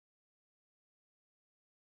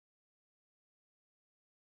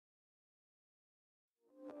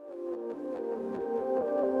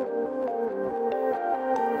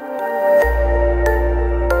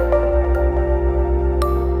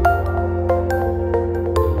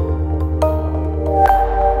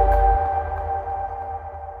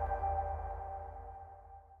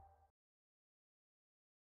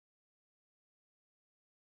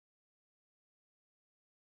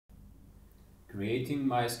creating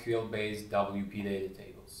MySQL-based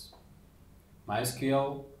wpDataTables.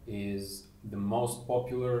 MySQL is the most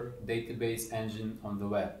popular database engine on the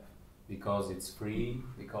web because it's free,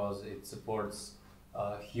 because it supports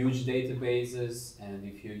huge databases, and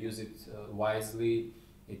if you use it wisely,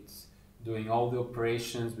 it's doing all the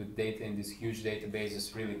operations with data in these huge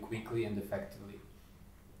databases really quickly and effectively.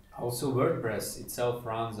 Also, WordPress itself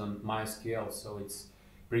runs on MySQL, so it's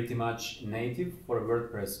pretty much native for a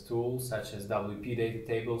WordPress tool such as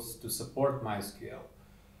wpDataTables to support MySQL.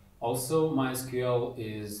 Also, MySQL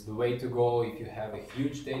is the way to go if you have a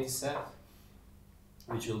huge data set,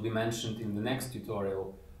 which will be mentioned in the next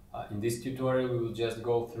tutorial. In this tutorial, we will just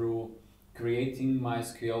go through creating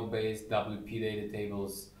MySQL-based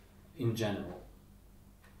wpDataTables in general.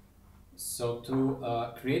 So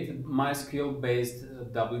to create a MySQL-based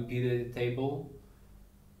wpDatatable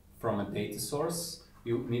from a data source,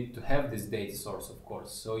 you need to have this data source, of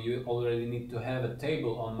course. So you already need to have a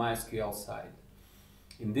table on MySQL side.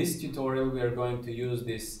 In this tutorial, we are going to use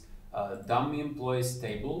this dummy employees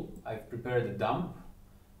table. I've prepared a dump.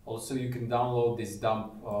 Also, you can download this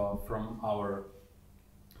dump from our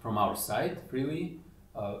site freely.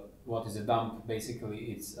 What is a dump?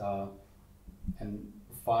 Basically, it's a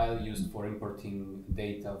file used for importing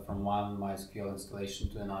data from one MySQL installation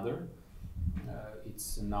to another.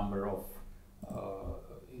 It's a number of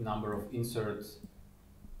insert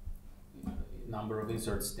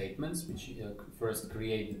statements, which first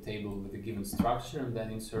create the table with a given structure and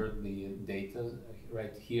then insert the data.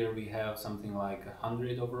 Right here we have something like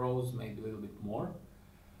 100 of rows, maybe a little bit more.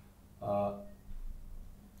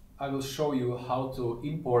 I will show you how to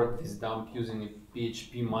import this dump using a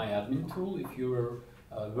PHP MyAdmin tool. If you're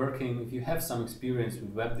if you have some experience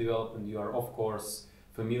with web development, you are of course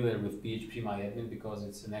familiar with PHP MyAdmin because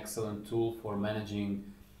it's an excellent tool for managing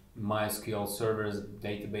MySQL servers,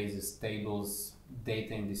 databases, tables,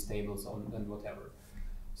 data in these tables, and whatever.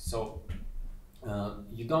 So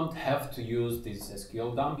you don't have to use this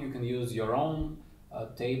SQL dump. You can use your own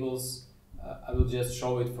tables. I will just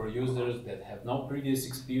show it for users that have no previous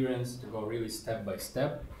experience to go really step by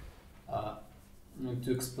step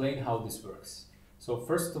to explain how this works. So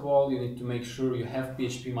first of all, you need to make sure you have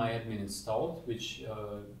PHP MyAdmin installed, which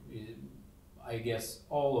I guess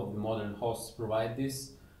all of the modern hosts provide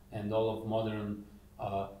this, and all of modern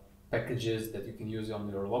packages that you can use on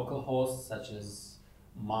your local host, such as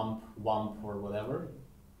MUMP, WUMP, or whatever.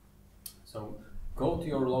 So go to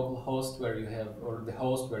your local host where you have, or the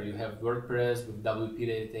host where you have WordPress with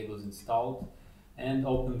wpDataTables installed, and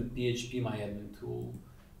open the PHP MyAdmin tool.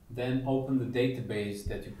 Then open the database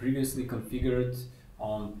that you previously configured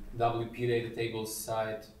on wpDataTables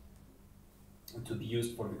site to be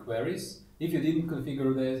used for the queries. If you didn't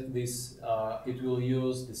configure this, it will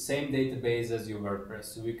use the same database as your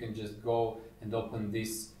WordPress. So we can just go and open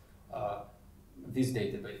this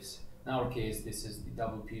database. In our case, this is the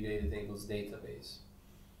wpDataTables database.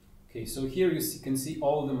 Okay, so here you can see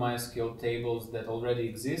all the MySQL tables that already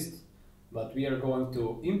exist, but we are going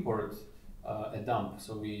to import a dump.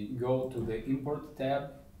 So we go to the import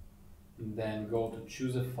tab, and then go to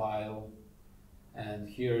choose a file, and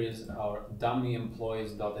here is our dummy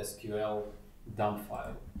employees.sql dump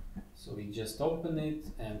file. So we just open it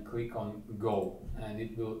and click on go, and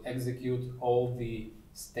it will execute all the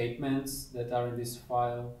statements that are in this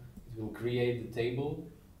file. It will create the table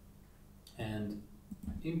and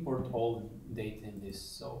import all the data in this.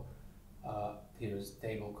 So here's a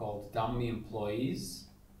table called dummy employees,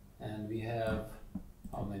 and we have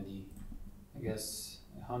how many? I guess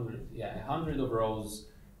 100. Yeah, 100 of rows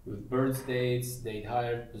with birth dates, date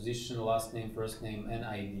hired, position, last name, first name, and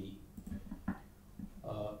ID.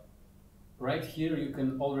 Right here you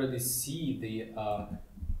can already see the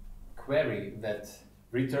query that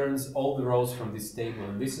returns all the rows from this table,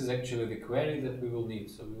 and this is actually the query that we will need.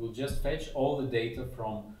 So we will just fetch all the data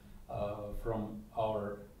from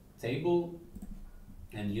our table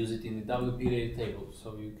and use it in the wpDataTable.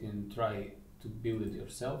 So you can try to build it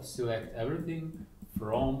yourself. Select everything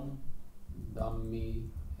from dummy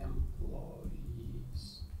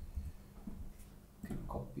employees. You can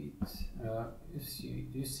copy it.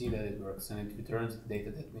 You see that it works and it returns the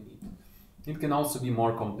data that we need. It can also be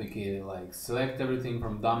more complicated, like select everything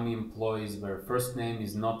from dummy employees where first name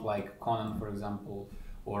is not like Conan, for example,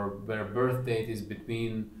 or where birth date is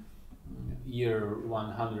between year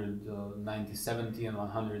 19070 and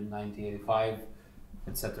 19085,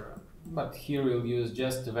 etc. But here we'll use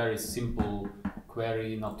just a very simple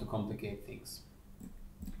query, not to complicate things.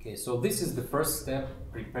 Okay, so this is the first step: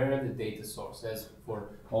 prepare the data source. As for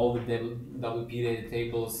all the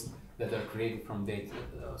wpDataTables that are created from data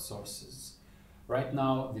sources. Right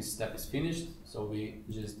now this step is finished, so we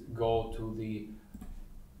just go to the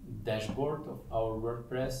dashboard of our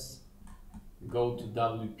WordPress, go to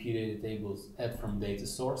wpDataTables, add from data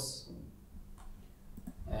source,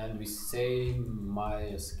 and we say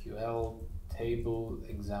MySQL table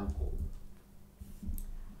example.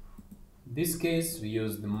 In this case we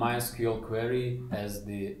use the MySQL query as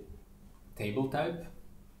the table type,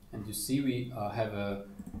 and you see we have a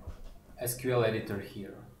SQL editor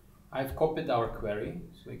here. I've copied our query,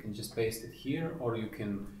 so you can just paste it here, or you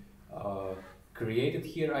can create it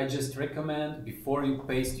here. I just recommend, before you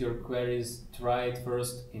paste your queries, try it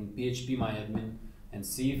first in phpMyAdmin and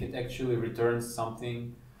see if it actually returns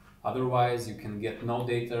something. Otherwise you can get no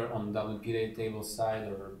data on wpDataTables side,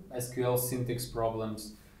 or SQL syntax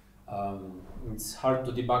problems. It's hard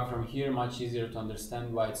to debug from here, much easier to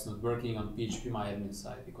understand why it's not working on phpMyAdmin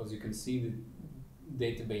side, because you can see the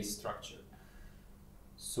database structure.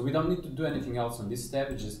 So we don't need to do anything else on this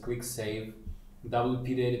step, just click save.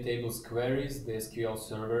 wpDataTables queries the SQL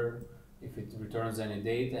server if it returns any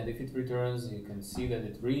data, and if it returns, you can see that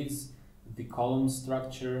it reads the column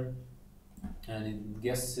structure and it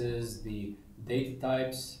guesses the data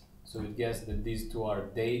types. So it guesses that these two are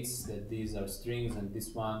dates, that these are strings, and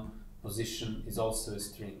this one, position, is also a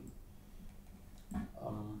string.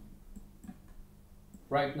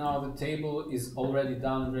 Right now the table is already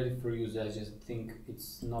done and ready for use. I just think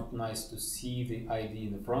it's not nice to see the ID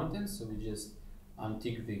in the front end, so we just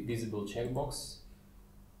untick the visible checkbox.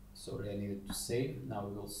 Sorry, I needed to save. Now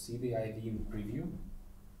we will see the ID in the preview.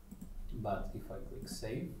 But if I click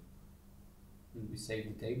save, and we save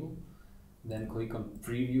the table, then click on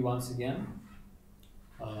preview once again,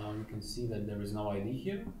 you can see that there is no ID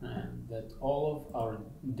here, and that all of our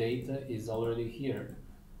data is already here.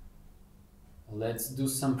 Let's do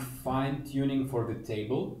some fine tuning for the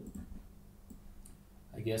table.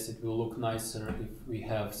 I guess it will look nicer if we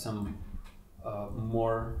have some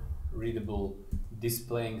more readable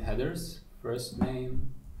displaying headers. First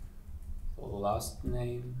name, last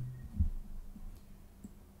name.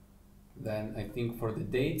 Then I think for the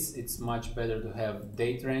dates it's much better to have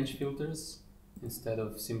date range filters instead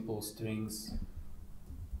of simple strings.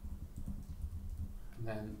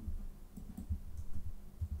 Then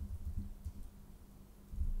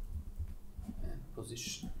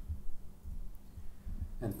position.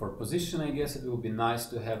 And for position, I guess it will be nice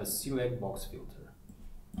to have a select box filter.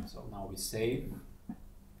 So now we save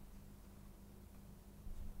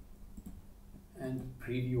and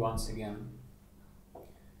preview once again.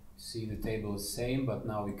 See, the table is same, but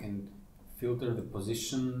now we can filter the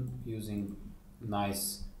position using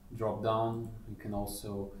nice drop down. We can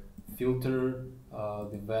also filter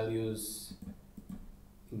the values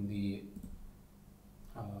in the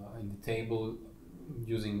table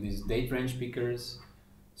using these date range pickers.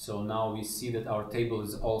 So now we see that our table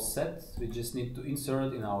is all set. We just need to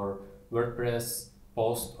insert in our WordPress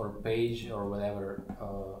post or page or whatever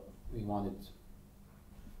we want it.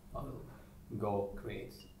 Go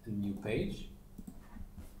create a new page.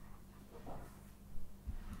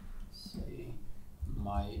 Say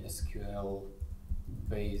MySQL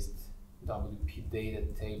based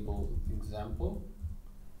wpDataTable example.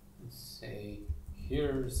 And say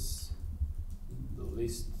here's the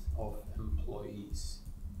list of employees.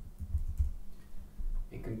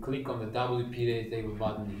 You can click on the wpDataTable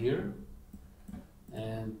button here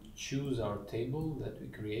and choose our table that we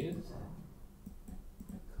created.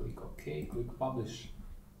 Click OK, click Publish.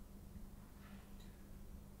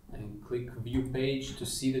 And click View Page to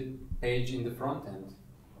see the page in the front end.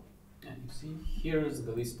 And you see, here's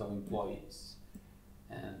the list of employees.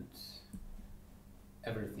 And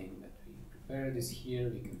everything that we prepared is here.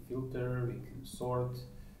 We can filter, we can sort,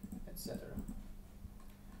 etc.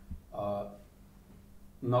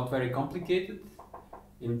 Not very complicated.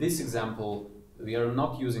 In this example, we are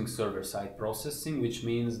not using server-side processing, which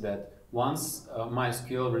means that once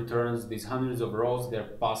MySQL returns these hundreds of rows,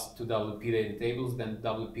 they're passed to wpDataTables, then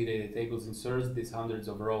wpDataTables inserts these hundred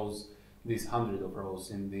of rows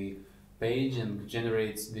in the page and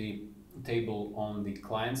generates the table on the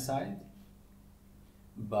client side.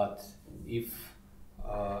 But if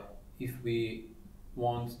we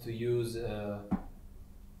want to use the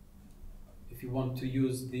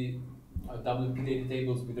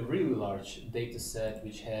wpDataTables with a really large data set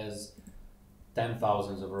which has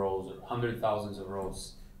 10,000 of rows or 100,000 of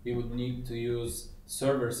rows, we would need to use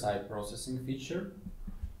server-side processing feature,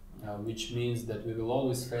 which means that we will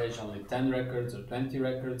always fetch only 10 records or 20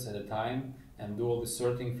 records at a time and do all the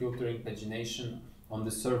sorting, filtering, pagination on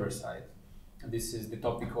the server side. This is the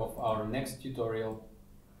topic of our next tutorial.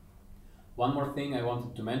 One more thing I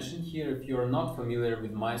wanted to mention here: if you're not familiar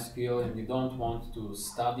with MySQL and you don't want to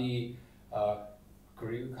study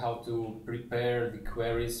how to prepare the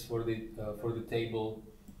queries for the table,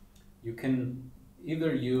 you can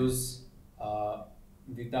either use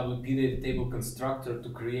the wpDataTable constructor to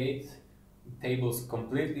create tables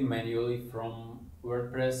completely manually from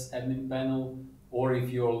WordPress admin panel, or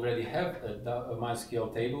if you already have a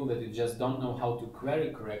MySQL table that you just don't know how to query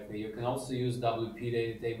correctly, you can also use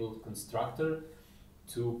wpDataTable constructor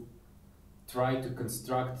to try to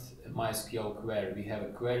construct a MySQL query. We have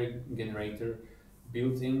a query generator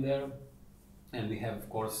built in there, and we have, of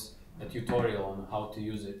course, a tutorial on how to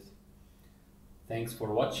use it. Thanks for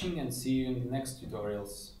watching, and see you in the next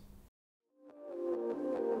tutorials.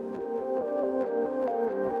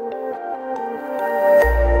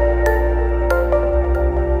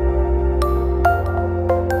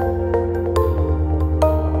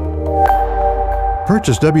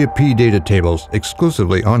 Purchase wpDataTables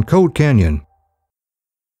exclusively on Code Canyon.